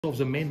of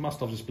the main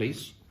master of this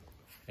place.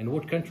 And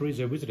what countries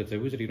they visited? They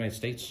visited the United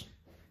States,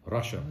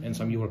 Russia, and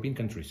some European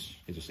countries,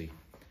 as you see.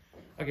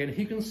 Again, here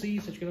you can see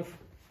such kind of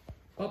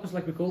puppets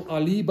like we call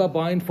Ali Baba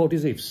and 40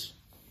 Thieves.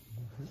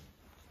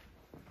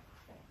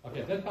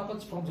 Okay, then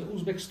puppets from the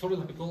Uzbek story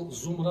that we call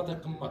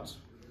Zumrat-e-Qummat.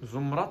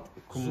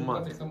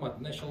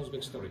 Zumrat-e-Qummat, national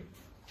Uzbek story.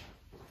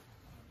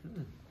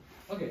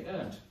 Okay,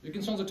 and you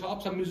can see on the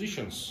top some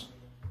musicians.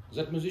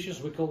 That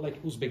musicians we call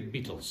like Uzbek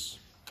Beatles.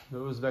 The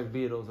Uzbek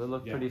Beatles, they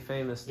look pretty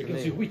famous to me. You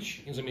can see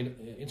witch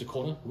in the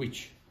corner,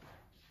 witch.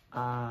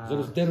 There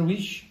is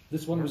dervish,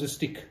 this one with a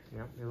stick.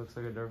 Yeah, he looks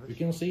like a dervish. You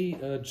can see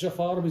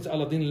Jafar with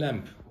Aladdin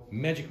lamp,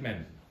 magic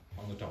man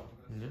on the top.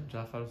 Yeah,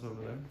 Jafar's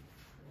over there.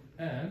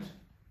 And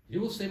you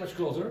will stay much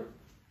closer.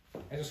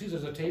 As you see,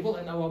 there's a table,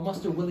 and our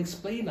master will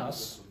explain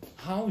us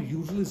how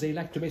usually they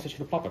like to make such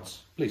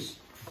puppets. Please.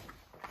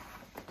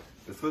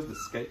 This was the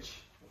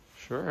sketch.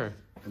 Sure.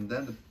 And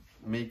then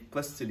make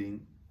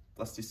plasticine,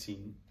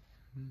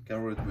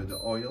 cover it with the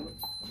oil,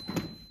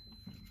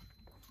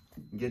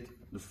 get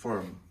the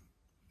form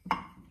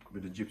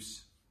with the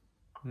gyps.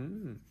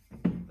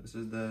 This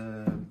is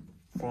the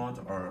front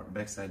or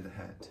backside of the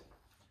head.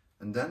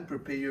 And then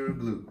prepare your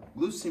glue.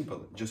 Glue is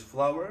simple, just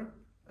flour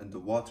and the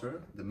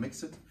water, then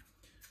mix it.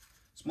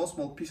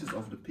 Small pieces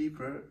of the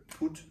paper,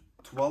 put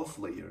 12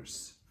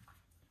 layers.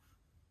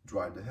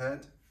 Dry the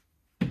head,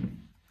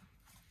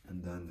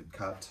 and then the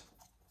cut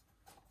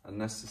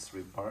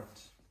unnecessary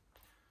part.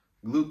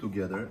 Glue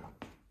together,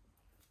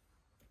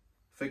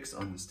 fix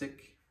on the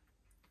stick.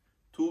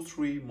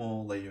 2-3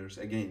 more layers,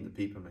 again the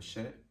paper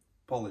mache,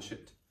 polish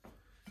it.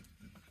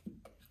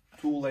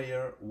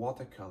 2-layer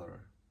watercolor,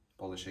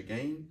 polish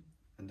again,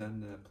 and then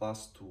the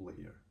plus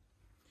 2-layer.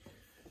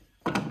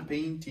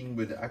 Painting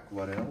with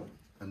aquarelle,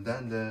 and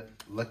then the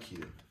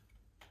lacquer.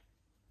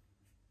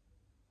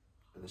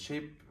 The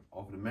shape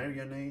of the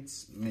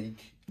marionettes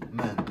make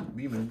men,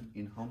 women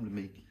in home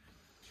make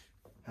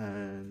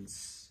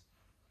hands,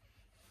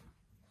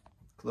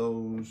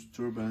 clothes,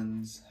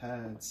 turbans,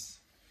 hats,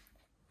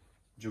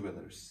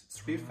 jugglers.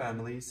 3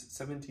 families,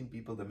 17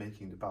 people they're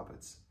making the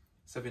puppets.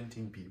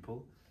 17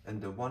 people,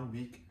 and the 1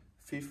 week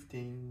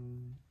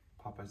 15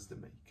 puppets they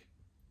make.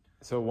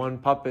 So one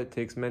puppet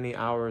takes many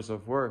hours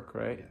of work,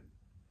 right? Yeah.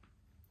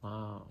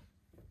 Wow.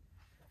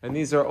 And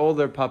these are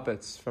older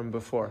puppets from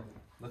before.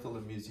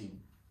 Little museum.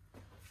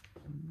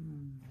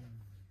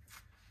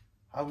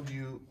 How do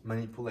you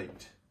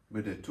manipulate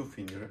with a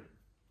 2-finger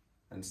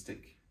and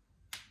stick?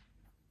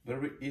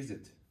 Very easy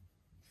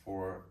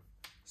for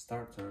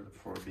starter,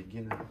 for a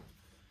beginner.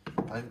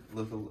 I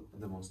little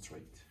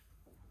demonstrate.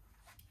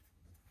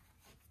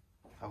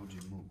 How would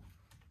you move?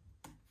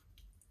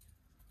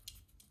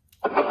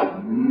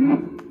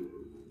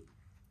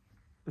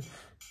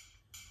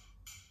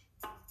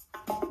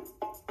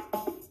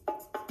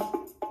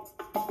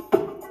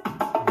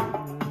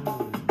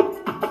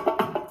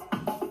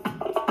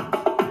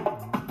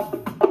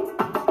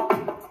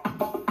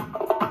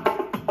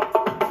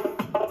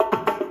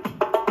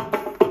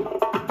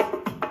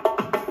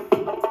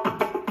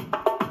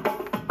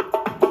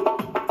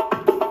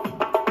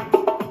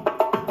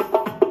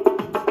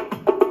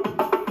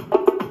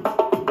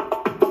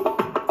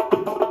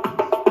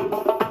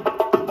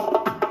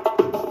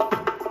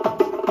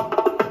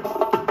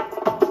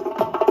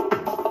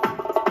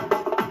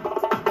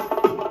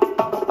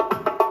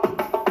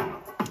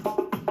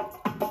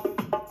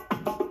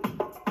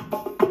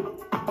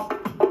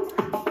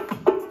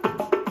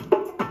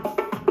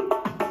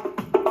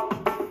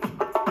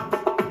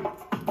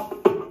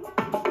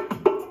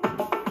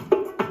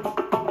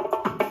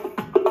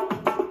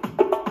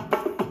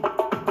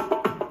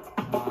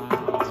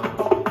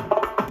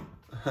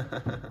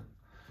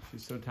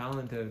 She's so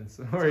talented, and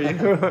so are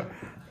you.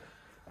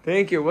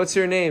 Thank you. What's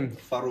your name?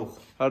 Farouk.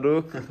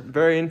 Farouk.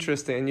 Very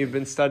interesting. And you've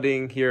been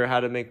studying here how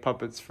to make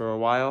puppets for a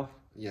while?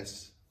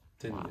 Yes,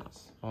 10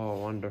 years. Oh,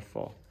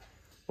 wonderful.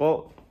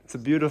 Well, it's a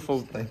beautiful...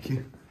 Thank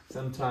you.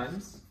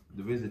 Sometimes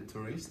they visit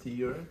tourists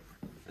here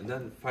and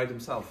then find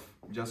himself.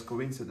 Just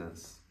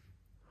coincidence.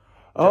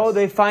 Oh, Yes.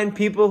 they find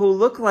people who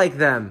look like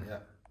them. Yeah.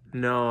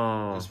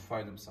 No. Just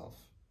find himself.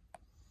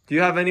 Do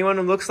you have anyone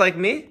who looks like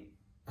me?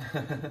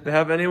 Do you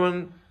have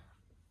anyone?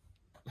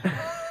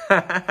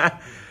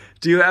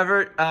 Do you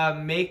ever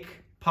make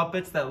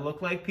puppets that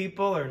look like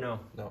people or no?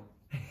 No.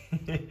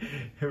 It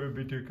would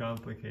be too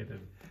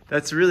complicated.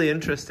 That's really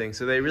interesting.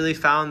 So they really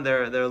found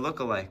their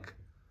look-alike.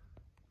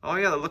 Oh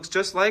yeah, that looks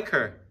just like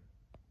her.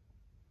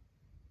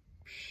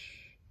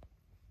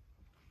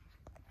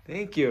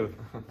 Thank you.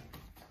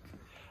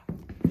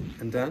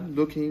 And then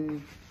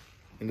looking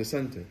in the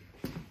center.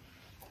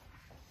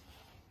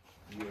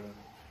 Here,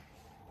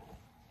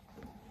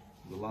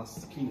 the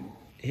last key.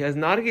 He has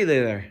nargile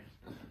there.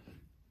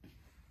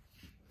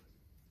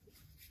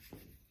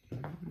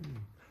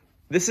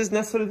 This is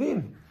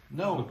Nasruddin.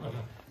 No.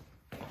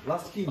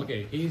 Last key.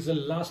 Okay, he's the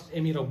last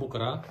emir of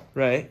Bukhara.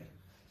 Right.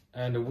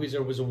 And a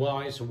wizard with a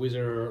wise, a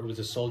wizard with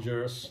the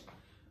soldiers.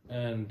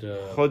 And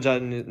Khoja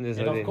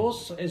Nizaruddin. of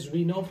course, as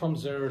we know from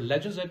their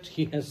legends, that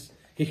he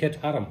had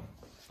harem.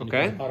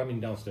 Okay. Harem in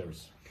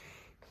downstairs.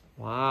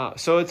 Wow.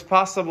 So it's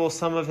possible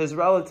some of his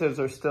relatives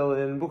are still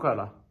in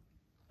Bukhara.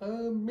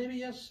 Maybe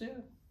yes,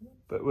 yeah.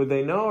 But would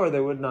they know or they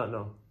would not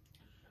know?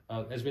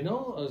 As we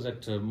know,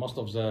 that most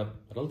of the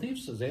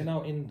relatives, they're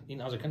now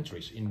in other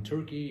countries, in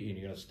Turkey, in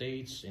the United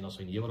States, and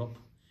also in Europe.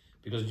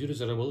 Because during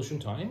the revolution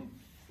time,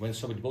 when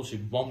Soviet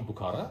Bolshevik bombed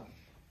Bukhara,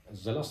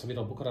 the last Soviet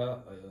of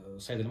Bukhara,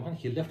 Sayyid al-Mahan,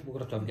 he left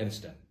Bukhara to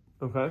Afghanistan.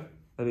 Okay.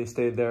 And he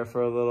stayed there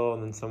for a little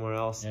and then somewhere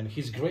else. And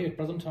his grave at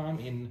present time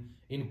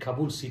in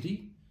Kabul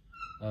city,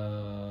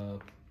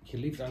 he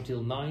lived until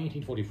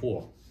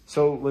 1944.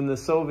 So when the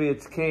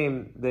Soviets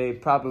came, they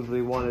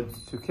probably wanted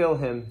to kill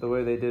him the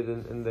way they did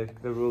in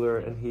the ruler,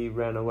 and he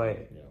ran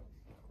away.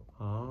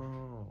 Yeah.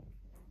 Oh.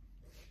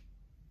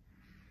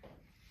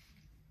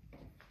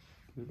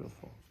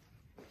 Beautiful.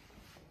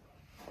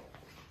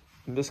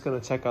 I'm just going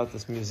to check out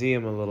this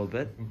museum a little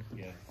bit.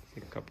 Yeah.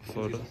 Take a couple These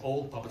photos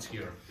old puppets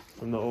here.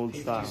 from the old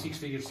 50, style.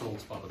 60 years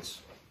old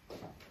puppets.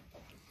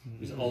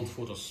 These old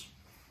photos.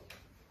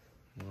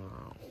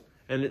 Wow.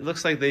 And it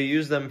looks like they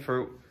use them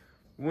for...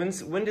 When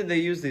did they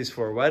use these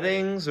for?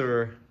 Weddings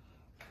or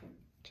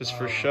just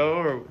for show?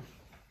 Or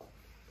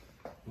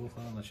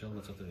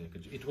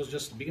it was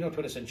just beginning of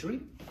 20th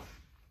century.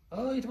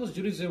 It was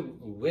during the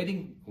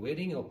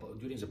wedding or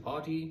during the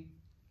party.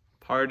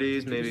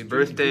 Parties, maybe during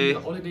birthday, the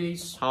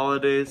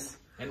holidays.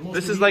 And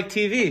This is like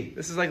TV.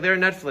 This is like their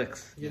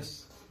Netflix.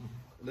 Yes.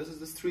 This is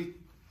the street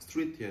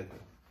theater.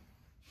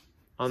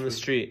 On the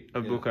street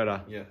of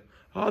Bukhara. Yeah.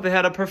 Oh, they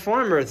had a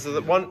performer. So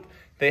that one,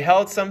 they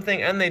held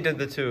something and they did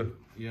the two.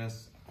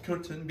 Yes.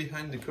 Curtain,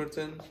 behind the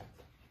curtain,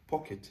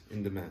 pocket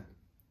in the man.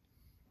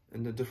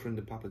 And the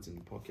different puppets in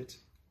the pocket.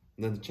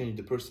 And then change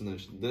the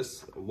personage.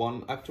 This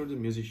one actor, the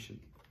musician.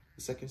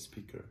 The second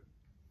speaker.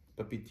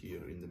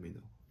 Puppeteer in the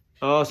middle.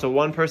 Oh, so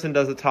one person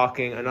does the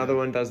talking, another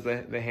one does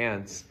the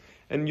hands.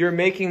 And you're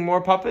making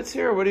more puppets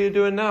here? What are you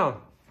doing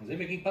now? They're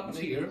making puppets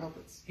here.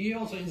 Puppets. Here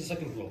also in the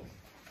second floor.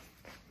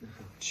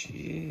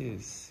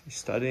 Jeez. You're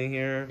studying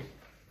here.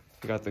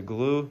 You got the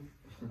glue.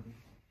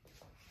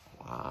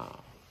 Wow.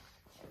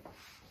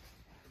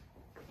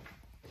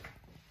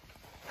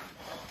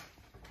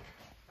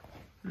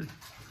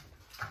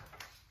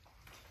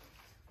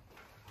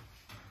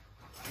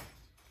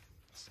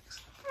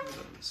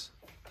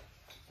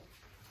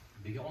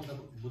 Beyond the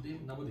Budit,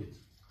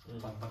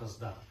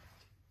 Barazda,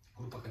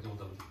 Grupa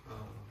Kadioda,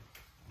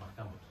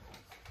 Mahkamut.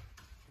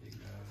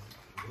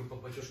 Grupa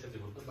Bachushkati,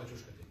 Grupa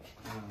Bachushkati.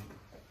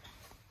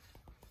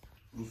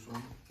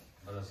 Rusun.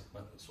 Baraz,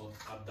 so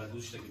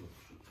Abdagushtaki.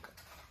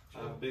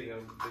 Bega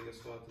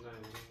suat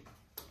nine.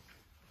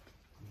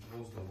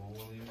 Bozda, o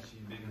alayım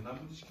bega. Não,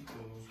 mas que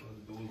eu não sou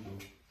do